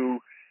we do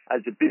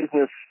as a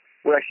business,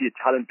 we're actually a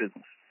talent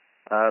business.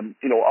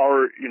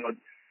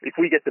 If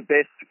we get the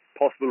best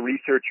possible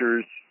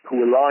researchers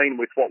who align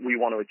with what we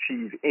want to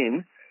achieve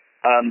and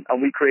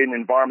we create an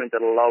environment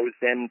that allows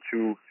them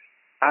to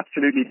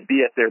absolutely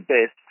be at their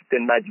best,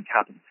 then magic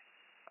happens.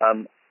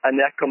 And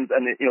that comes,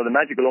 and the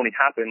magic will only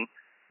happen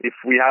if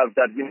we have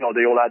that, the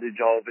old adage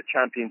of a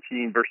champion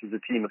team versus a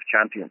team of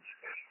champions.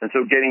 And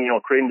so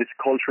creating this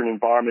culture and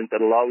environment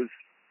that allows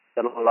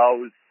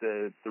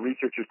the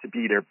researchers to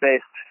be their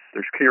best.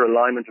 There's clear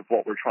alignment of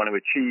what we're trying to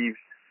achieve,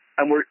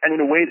 and in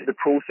a way that the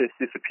process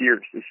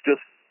disappears. It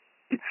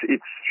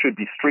should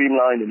be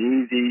streamlined and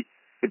easy.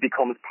 It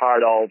becomes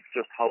part of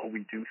just how we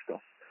do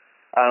stuff.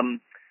 I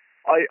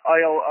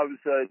was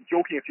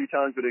joking a few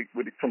times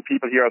with some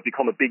people here. I've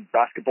become a big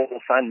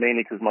basketball fan,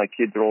 mainly because my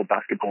kids are all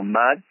basketball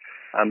mad.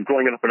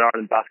 Growing up in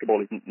Ireland,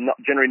 basketball is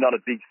generally not a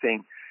big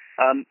thing.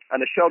 And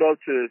a shout out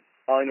to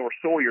Einor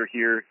Sawyer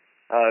here,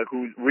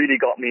 who really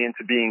got me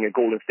into being a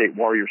Golden State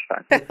Warriors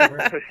fan.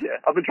 Yeah,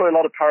 I've been drawing a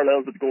lot of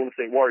parallels with the Golden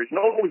State Warriors.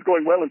 Not always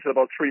going well until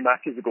about 3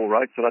 matches ago,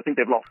 right? So I think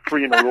they've lost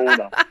 3 in a row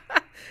now.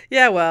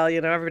 Yeah, well,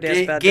 everybody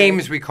has bad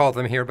games days. We call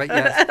them here, but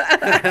yes.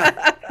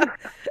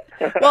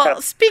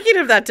 Well, speaking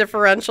of that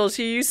differential,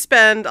 so you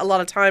spend a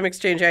lot of time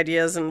exchanging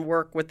ideas and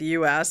work with the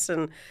U.S.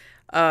 And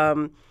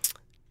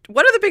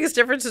what are the biggest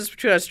differences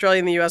between Australia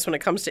and the U.S. when it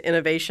comes to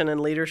innovation and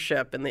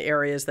leadership in the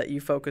areas that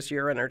you focus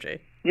your energy?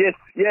 Yes,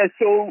 yeah.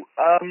 So,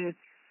 I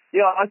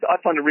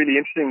find it really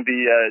interesting,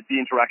 the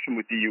interaction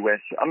with the U.S.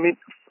 I mean,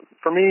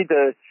 for me,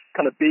 the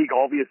kind of big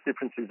obvious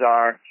differences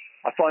are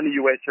I find the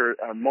U.S. are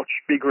much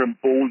bigger and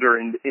bolder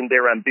in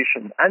their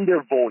ambition and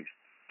their voice.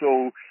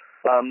 So,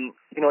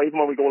 even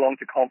when we go along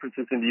to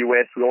conferences in the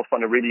US, we also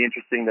find it really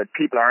interesting that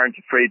people aren't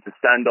afraid to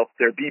stand up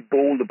there, be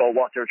bold about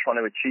what they're trying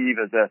to achieve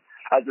as a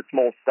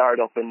small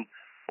startup, and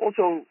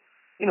also,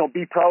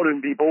 be proud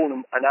and be bold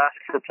and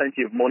ask for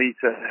plenty of money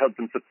to help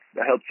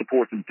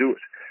support them do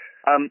it.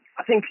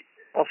 I think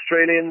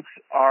Australians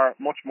are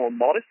much more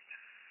modest.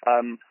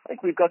 I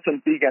think we've got some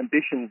big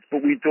ambitions,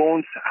 but we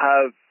don't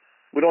have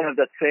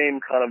that same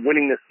kind of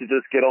willingness to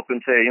just get up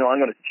and say, I'm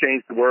going to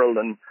change the world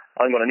and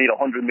I'm going to need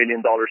 $100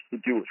 million to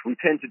do it. We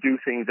tend to do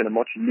things in a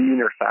much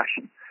leaner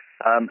fashion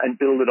and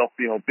build it up,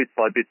 bit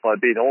by bit by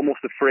bit.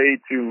 Almost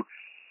afraid to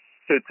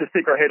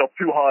stick our head up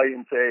too high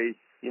and say,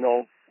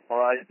 all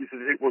right, this is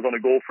it. We're going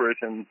to go for it.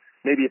 And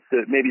maybe it's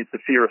the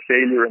fear of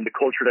failure and the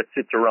culture that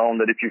sits around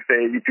that if you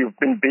fail, if you've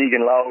been big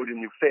and loud and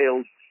you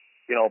failed,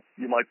 you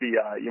might be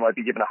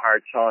given a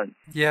hard time.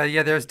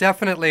 Yeah. There's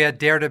definitely a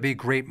dare to be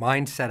great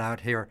mindset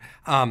out here.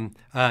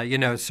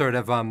 Sort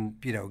of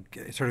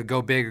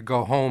go big or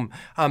go home.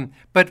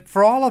 But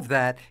for all of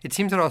that, it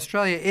seems that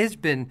Australia has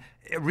been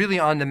really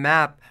on the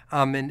map,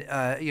 and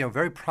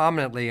very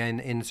prominently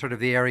in sort of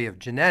the area of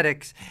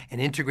genetics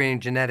and integrating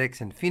genetics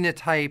and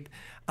phenotype.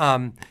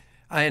 In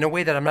a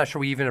way that I'm not sure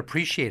we even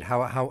appreciate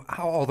how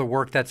all the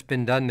work that's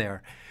been done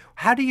there.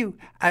 How do you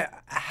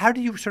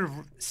sort of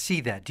see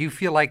that? Do you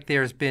feel like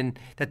there's been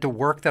that the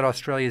work that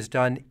Australia has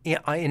done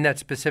in that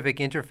specific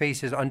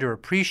interface is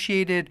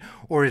underappreciated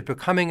or is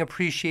becoming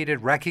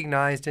appreciated,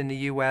 recognized in the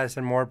U.S.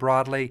 and more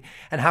broadly?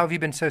 And how have you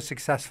been so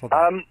successful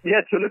there?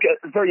 So look at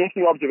a very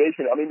interesting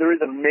observation. I mean, there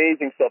is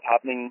amazing stuff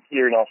happening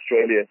here in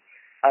Australia.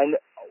 And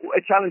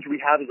a challenge we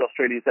have as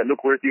Australia is that,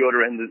 look, we're at the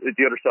other end,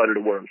 the other side of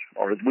the world.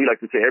 Or as we like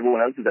to say,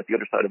 everyone else is at the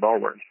other side of our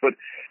world. But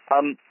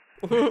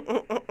it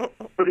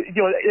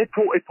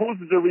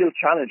poses a real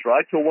challenge,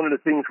 right? So one of the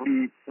things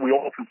we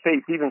often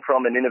face, even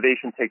from an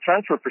innovation tech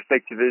transfer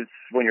perspective, is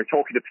when you're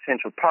talking to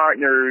potential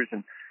partners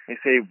and they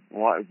say,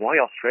 why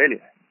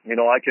Australia?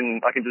 I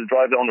can just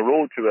drive down the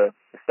road to a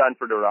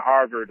Stanford or a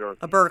Harvard or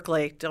a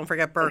Berkeley. Don't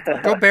forget Berkeley.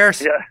 Go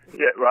Bears! Yeah,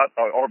 right.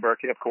 Or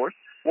Berkeley, of course.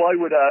 Why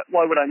would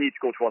I need to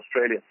go to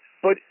Australia?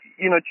 But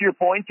to your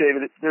point,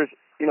 David, there's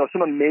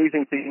some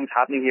amazing things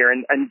happening here,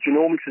 and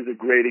genomics is a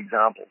great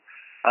example.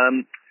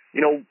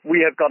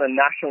 We have got a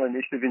national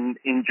initiative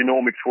in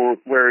genomics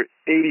where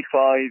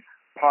 85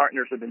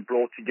 partners have been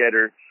brought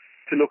together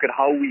to look at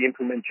how we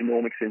implement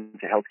genomics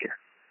into healthcare.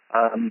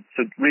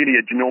 So really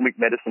a genomic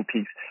medicine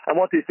piece. And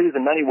what this is,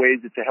 in many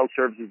ways, it's a health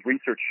services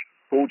research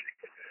project.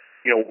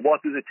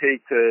 What does it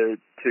take to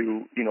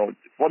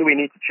what do we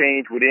need to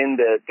change within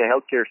the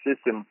healthcare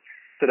system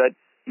so that,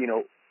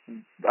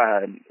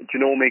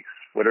 genomics,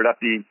 whether that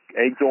be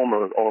exome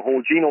or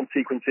whole genome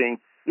sequencing,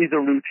 is a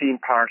routine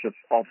part of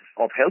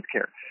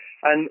healthcare.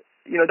 And,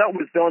 that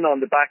was done on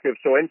the back of,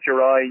 so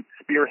NCRI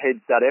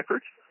spearheads that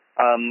effort.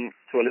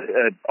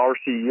 Our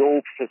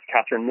CEO, Professor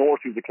Catherine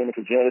North, who's a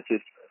clinical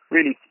geneticist,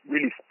 really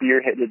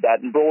spearheaded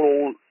that and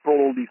brought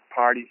all these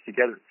parties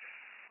together.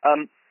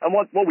 And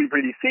what we've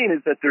really seen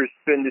is that there's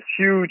been this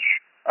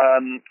huge,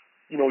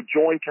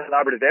 joint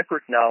collaborative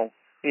effort now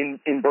in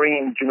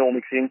bringing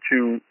genomics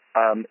into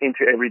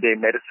everyday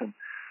medicine.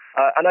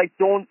 And I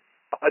don't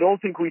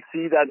think we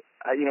see that,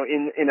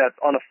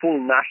 on a full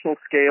national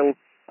scale,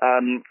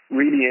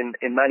 really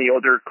in many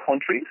other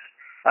countries.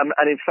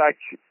 And in fact,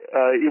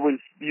 it was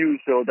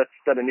used, so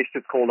that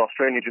initiative called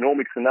Australian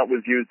Genomics, and that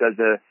was used as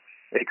a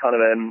a kind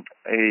of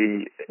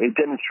a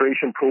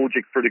demonstration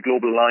project for the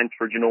Global Alliance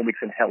for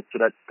Genomics and Health. So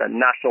that's that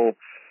national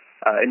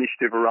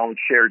initiative around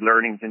shared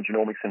learnings in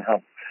genomics and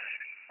health.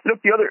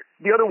 Look, the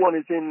other one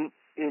is in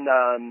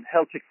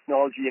health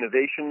technology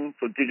innovation,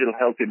 so digital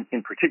health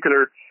in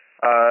particular.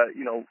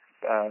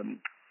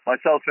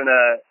 Myself and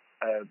a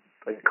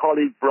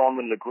colleague,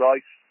 Bronwyn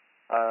LeGrice,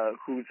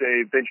 who's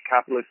a venture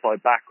capitalist by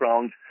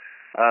background,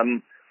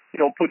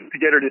 put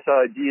together this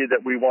idea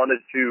that we wanted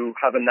to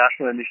have a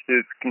national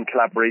initiative in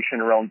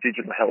collaboration around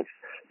digital health.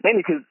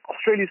 Mainly because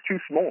Australia's too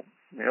small.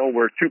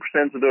 We're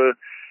 2% of the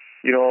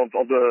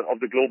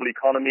global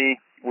economy.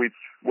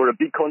 We're a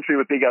big country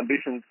with big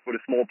ambitions, but a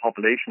small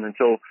population. And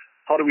so,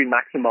 how do we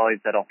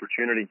maximize that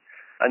opportunity?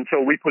 And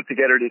so we put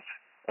together this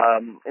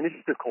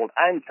initiative called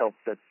AND Health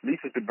that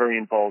Lisa's been very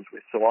involved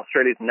with. So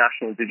Australia's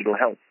National Digital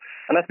Health,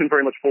 and that's been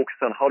very much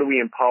focused on how do we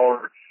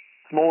empower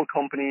small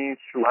companies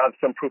who have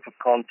some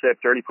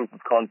early proof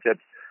of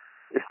concept,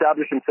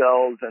 establish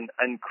themselves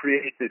and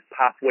create this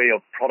pathway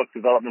of product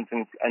development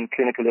and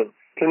clinical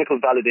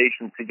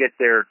validation to get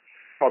their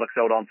products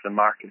out onto the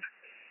market.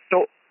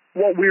 So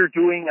what we're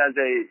doing as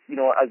a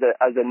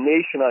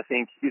nation, I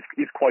think,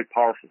 is quite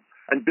powerful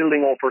and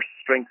building off our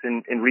strengths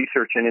in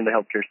research and in the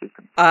healthcare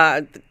system.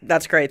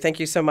 That's great. Thank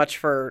you so much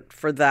for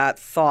that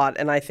thought.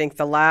 And I think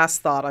the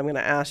last thought I'm going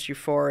to ask you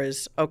for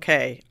is,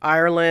 okay,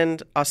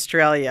 Ireland,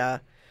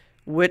 Australia,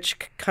 which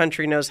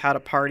country knows how to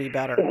party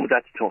better? Oh,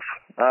 that's tough.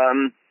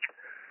 I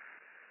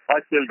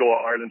still go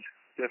Ireland.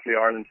 Definitely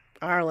Ireland.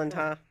 Ireland,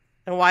 huh?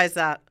 And why is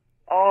that?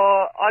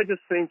 I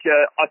just think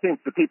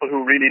the people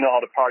who really know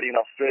how to party in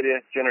Australia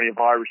generally have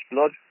Irish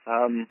blood.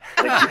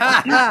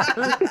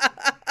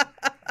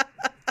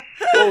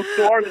 So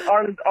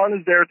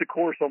Ireland's there at the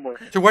core somewhere.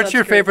 So what's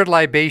your favorite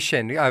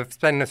libation? I've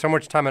spent so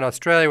much time in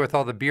Australia with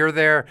all the beer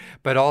there,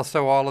 but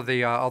also all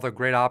the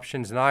great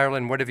options in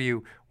Ireland. What's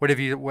your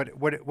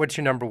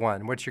number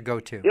one? What's your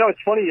go-to? It's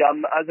funny.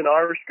 As an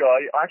Irish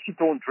guy, I actually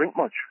don't drink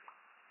much.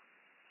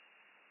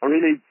 I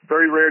really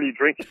very rarely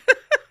drink.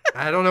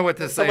 I don't know what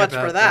to say about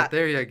for that.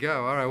 There you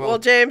go. All right. Well,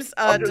 James,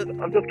 I'm just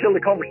killing the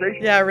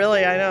conversation. Yeah,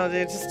 really. I know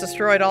they just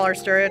destroyed all our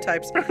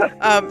stereotypes.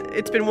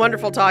 It's been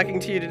wonderful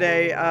talking to you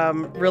today.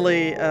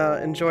 Really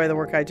enjoy the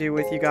work I do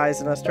with you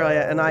guys in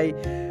Australia, and I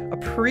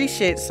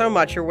appreciate so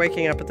much your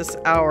waking up at this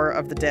hour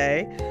of the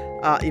day,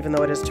 even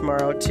though it is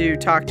tomorrow, to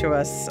talk to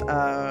us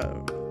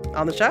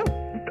on the show.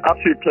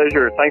 Absolute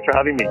pleasure. Thanks for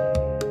having me.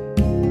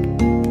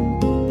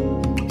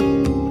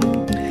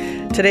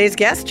 Today's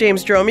guest,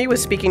 James Dromey,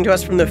 was speaking to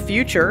us from the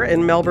future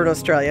in Melbourne,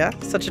 Australia.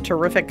 Such a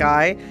terrific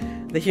guy.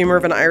 The humor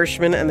of an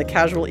Irishman and the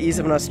casual ease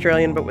of an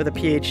Australian, but with a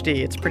PhD.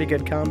 It's a pretty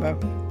good combo.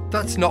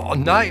 That's not a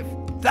knife.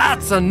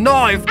 That's a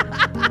knife.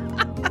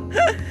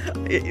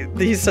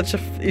 He's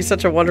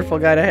such a wonderful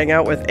guy to hang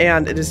out with,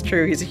 and it is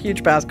true, he's a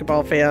huge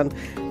basketball fan.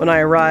 When I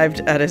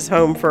arrived at his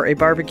home for a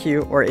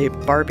barbecue, or a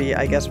Barbie,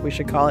 I guess we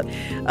should call it,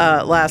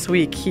 last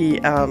week, he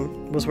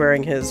was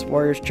wearing his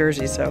Warriors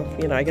jersey, so,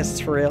 I guess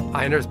it's for real.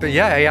 Einer's, but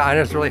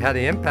Einer's really had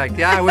the impact.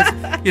 Yeah, I was,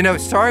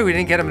 sorry we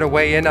didn't get him to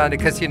weigh in on it,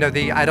 because, the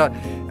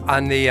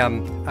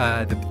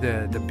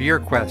beer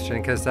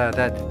question, because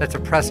that's a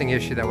pressing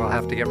issue that we'll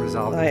have to get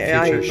resolved in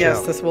the future show.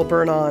 Yes, this will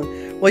burn on.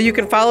 Well, you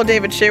can follow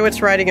David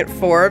Shaywitz writing at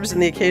Forbes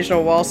and the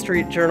occasional Wall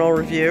Street Journal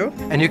Review.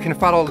 And you can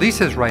follow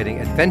Lisa's writing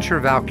at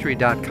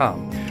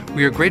venturevalkyrie.com.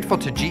 We are grateful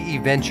to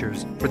GE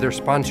Ventures for their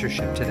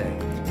sponsorship today.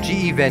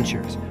 GE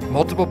Ventures,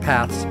 multiple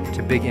paths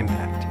to big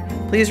impact.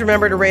 Please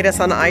remember to rate us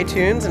on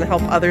iTunes and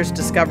help others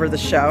discover the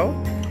show.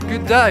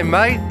 Good day,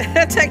 mate.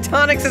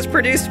 Tectonics is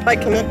produced by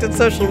Connected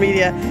Social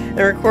Media and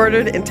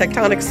recorded in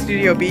Tectonics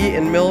Studio B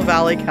in Mill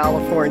Valley,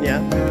 California.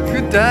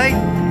 Good day.